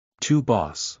To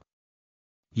boss.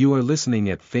 You are listening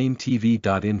at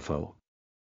famvetv.info.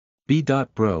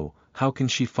 B.Bro, how can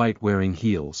she fight wearing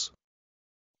heels?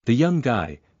 The young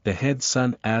guy, the head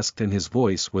son, asked, and his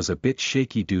voice was a bit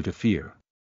shaky due to fear.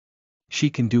 She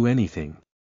can do anything.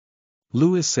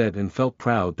 Louis said, and felt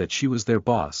proud that she was their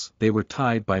boss. They were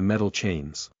tied by metal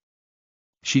chains.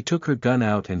 She took her gun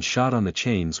out and shot on the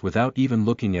chains without even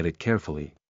looking at it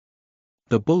carefully.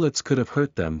 The bullets could have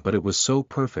hurt them, but it was so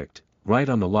perfect, right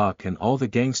on the lock, and all the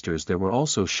gangsters there were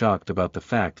also shocked about the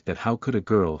fact that how could a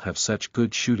girl have such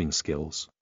good shooting skills.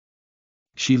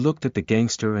 She looked at the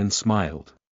gangster and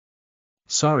smiled.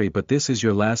 Sorry, but this is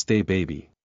your last day,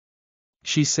 baby.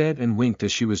 She said, and winked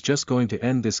as she was just going to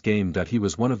end this game. He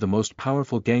was one of the most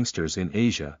powerful gangsters in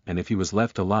Asia, and if he was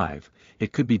left alive,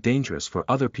 it could be dangerous for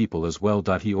other people as well.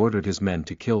 He ordered his men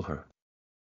to kill her.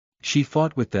 She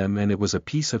fought with them, and it was a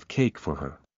piece of cake for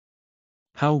her.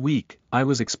 How weak! I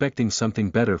was expecting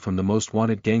something better from the most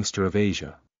wanted gangster of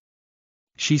Asia.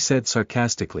 She said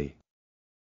sarcastically.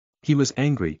 He was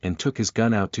angry and took his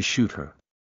gun out to shoot her.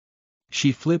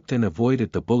 She flipped and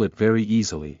avoided the bullet very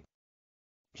easily.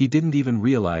 He didn't even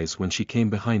realize when she came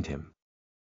behind him.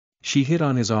 She hit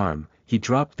on his arm, he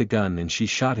dropped the gun, and she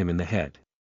shot him in the head.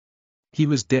 He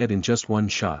was dead in just one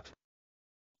shot.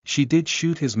 She did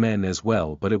shoot his men as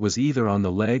well, but it was either on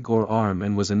the leg or arm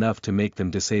and was enough to make them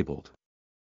disabled.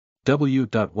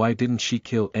 Why didn't she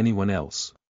kill anyone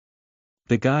else?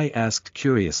 The guy asked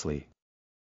curiously.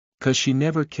 'Cause she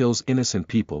never kills innocent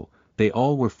people, they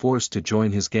all were forced to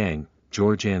join his gang,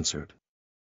 George answered.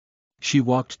 She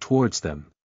walked towards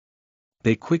them.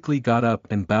 They quickly got up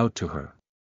and bowed to her.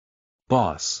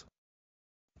 Boss.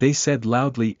 They said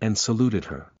loudly and saluted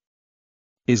her.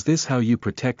 Is this how you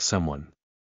protect someone?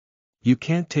 You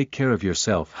can't take care of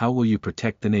yourself, how will you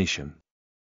protect the nation?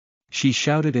 She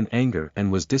shouted in anger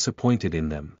and was disappointed in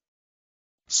them.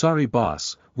 Sorry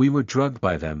boss, we were drugged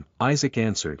by them, Isaac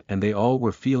answered, and they all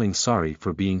were feeling sorry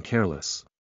for being careless.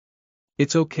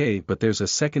 It's okay, but there's a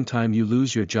second time you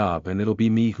lose your job and it'll be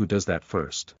me who does that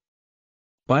first.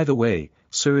 By the way,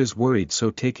 sir is worried, so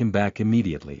take him back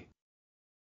immediately.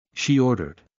 She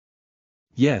ordered.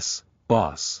 Yes,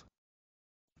 boss.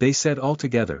 They said all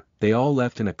together. They all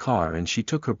left in a car and she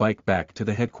took her bike back to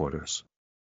the headquarters.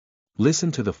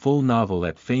 Listen to the full novel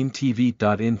at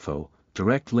famvetv.info,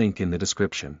 direct link in the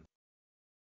description.